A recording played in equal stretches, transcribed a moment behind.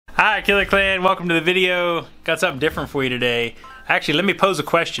Hi Killer Clan, welcome to the video. Got something different for you today. Actually, let me pose a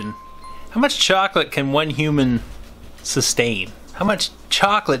question. How much chocolate can one human sustain? How much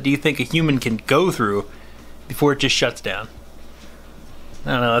chocolate do you think a human can go through before it just shuts down?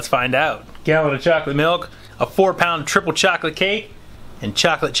 I don't know, let's find out. Gallon of chocolate milk, a 4-pound triple chocolate cake, and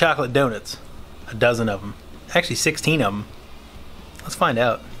chocolate donuts. A dozen of them. Actually 16 of them. Let's find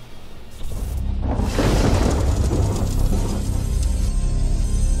out.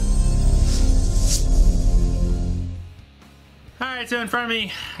 Alright, so in front of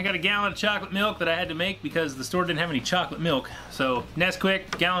me, I got a gallon of chocolate milk that I had to make because the store didn't have any chocolate milk. So,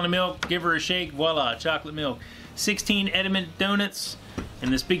 Nesquik, gallon of milk, give her a shake, voila, chocolate milk. 16 Edamame donuts,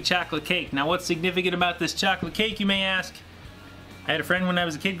 and this big chocolate cake. Now, what's significant about this chocolate cake, you may ask? I had a friend when I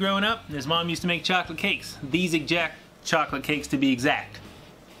was a kid growing up, and his mom used to make chocolate cakes. These exact chocolate cakes, to be exact.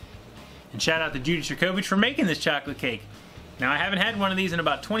 And shout out to Judy Cherkovich for making this chocolate cake. Now, I haven't had one of these in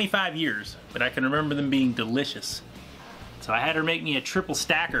about 25 years, but I can remember them being delicious. So I had her make me a triple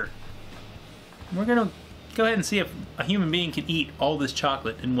stacker. We're gonna go ahead and see if a human being can eat all this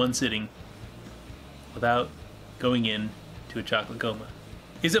chocolate in one sitting without going in to a chocolate coma.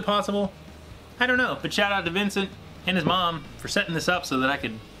 Is it possible? I don't know, but shout out to Vincent and his mom for setting this up so that I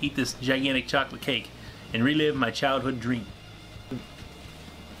could eat this gigantic chocolate cake and relive my childhood dream.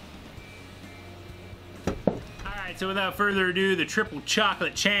 Alright, so without further ado, the triple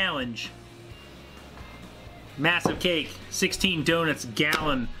chocolate challenge. Massive cake, 16 donuts,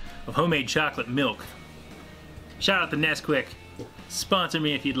 gallon of homemade chocolate milk. Shout out to Nesquik. Sponsor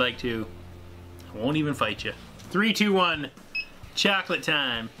me if you'd like to. I won't even fight you. 3, 2, 1, chocolate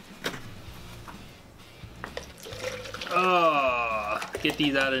time. Oh, get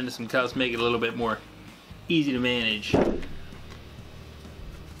these out into some cups, make it a little bit more easy to manage. I'm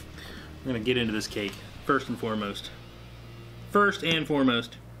gonna get into this cake, first and foremost. First and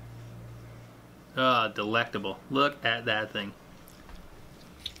foremost. Ah, delectable. Look at that thing.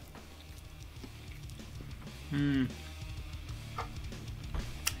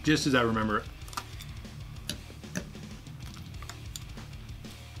 Just as I remember it.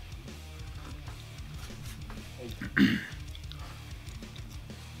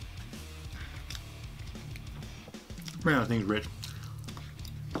 Man, that thing's rich.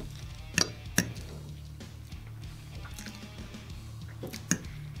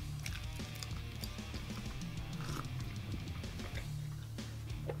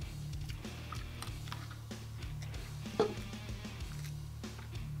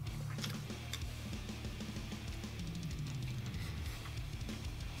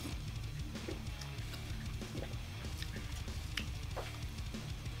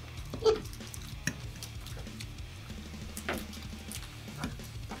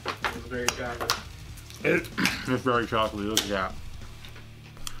 Very chocolate. It's very chocolatey, look at that.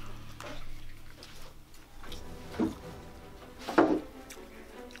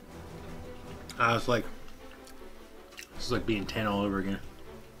 It's like being 10 all over again.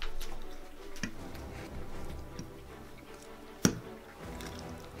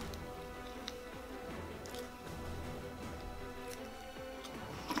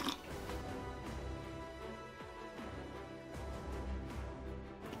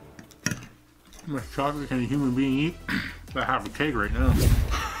 How much chocolate can a human being eat? About half a cake right now.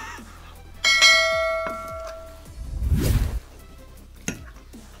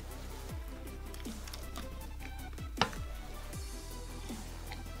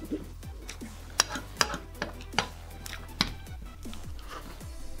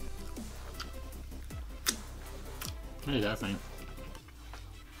 Look at that thing.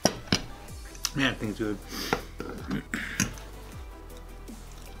 Man, that thing's good.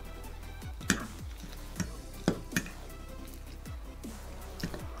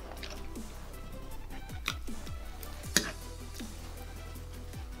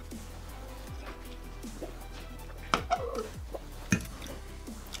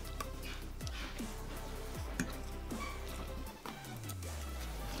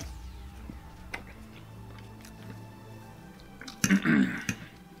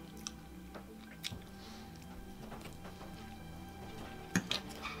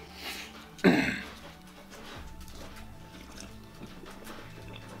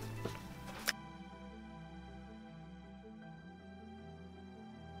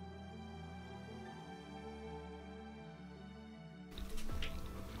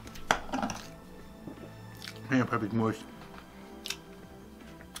 Man, puppy's moist.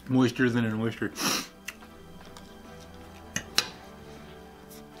 Moister than an oyster.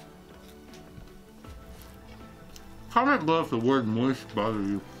 Comment below if the word moist bothers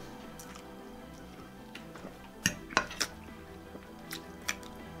you.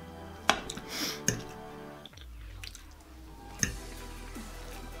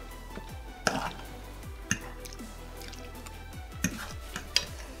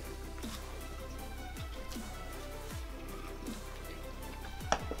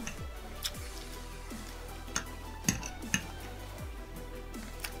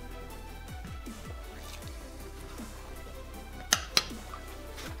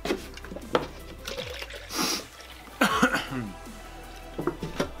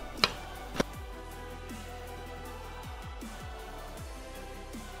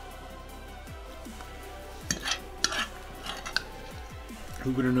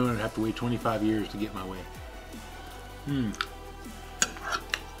 Who would have known I'd have to wait 25 years to get my way?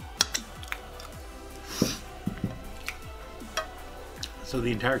 So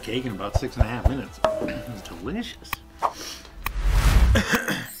the entire cake in about 6.5 minutes. It's delicious.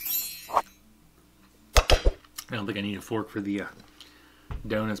 I don't think I need a fork for the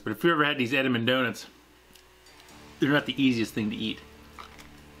donuts, but if you ever had these Edamame donuts, they're not the easiest thing to eat.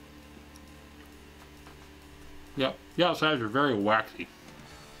 Yep, the outsides are very waxy.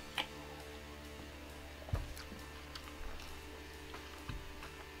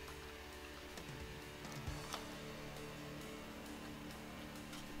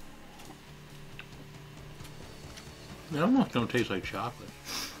 They almost don't taste like chocolate.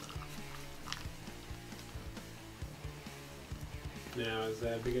 Now, is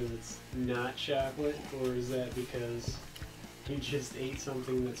that because it's not chocolate, or is that because you just ate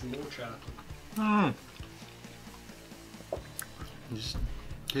something that's more chocolate? It just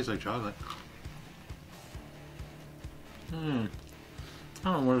tastes like chocolate. I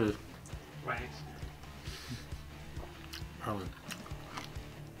don't know what it is. Wax. Probably.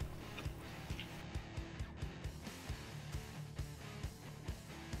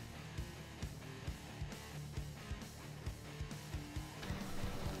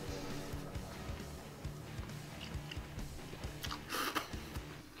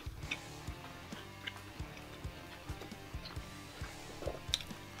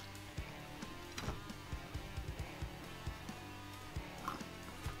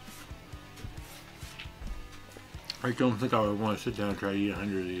 I don't think I would want to sit down and try to eat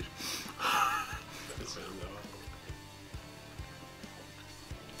 100 of these. That sounds awful.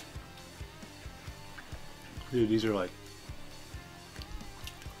 Dude, these are like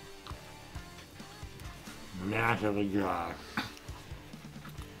massively dry.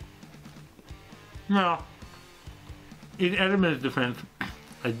 Now, in Edamame's defense,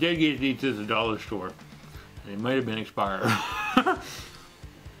 I did get these at the dollar store. They might have been expired.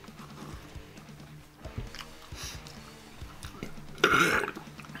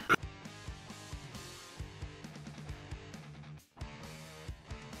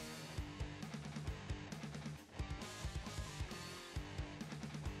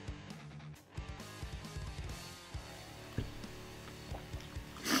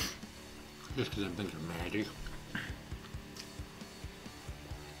 Just because I think they're magic.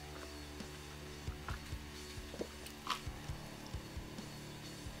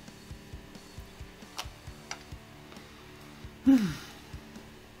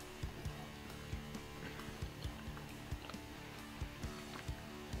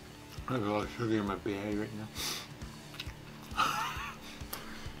 I have a lot of sugar in my bag right now.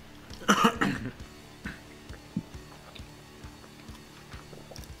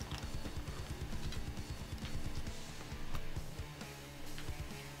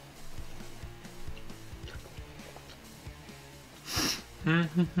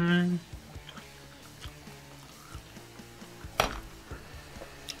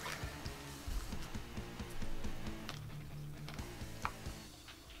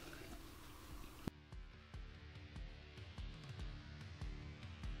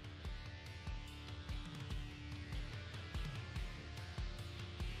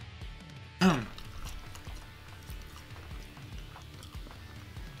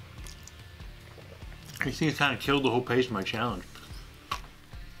 These things kind of killed the whole pace of my challenge.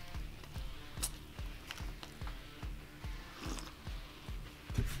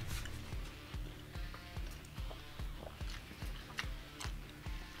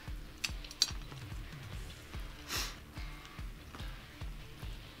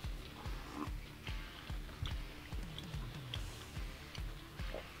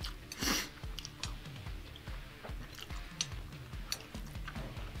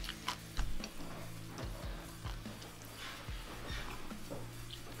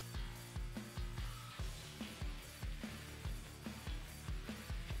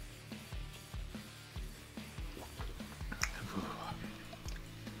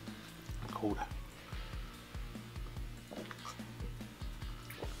 Cold.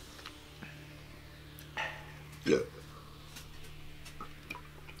 Yeah.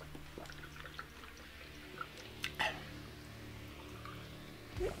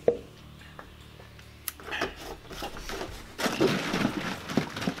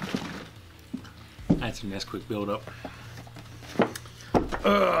 That's a Nesquik buildup.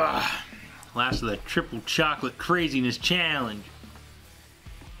 Last of the triple chocolate craziness challenge.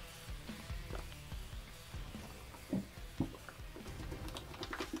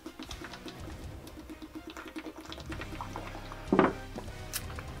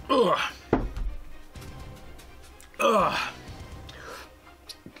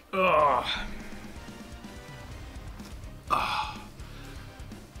 Oh. Oh.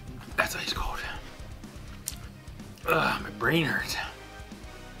 That's ice cold. Ugh, my brain hurts.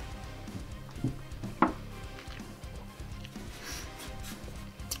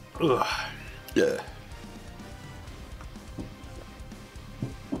 Ugh. Yeah.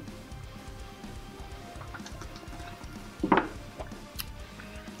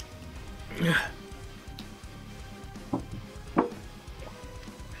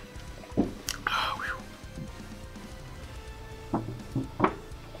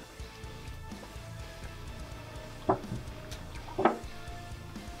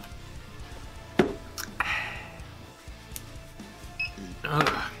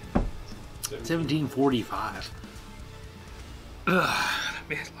 Ugh. 17:45. Ugh.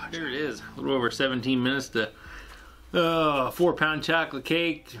 There it is. A little over 17 minutes to 4-pound chocolate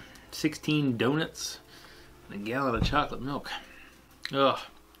cake, 16 donuts, and a gallon of chocolate milk. Ugh.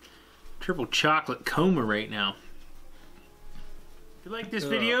 Triple chocolate coma right now. If you like this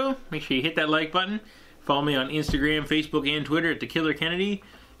video, make sure you hit that like button. Follow me on Instagram, Facebook, and Twitter at @TheKillerKennedy.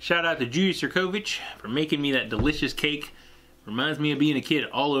 Shout out to Judy Sirkovich for making me that delicious cake. Reminds me of being a kid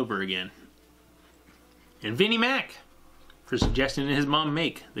all over again. And Vinnie Mac for suggesting his mom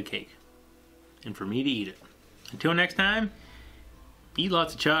make the cake. And for me to eat it. Until next time, eat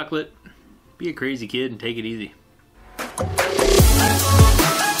lots of chocolate, be a crazy kid, and take it easy.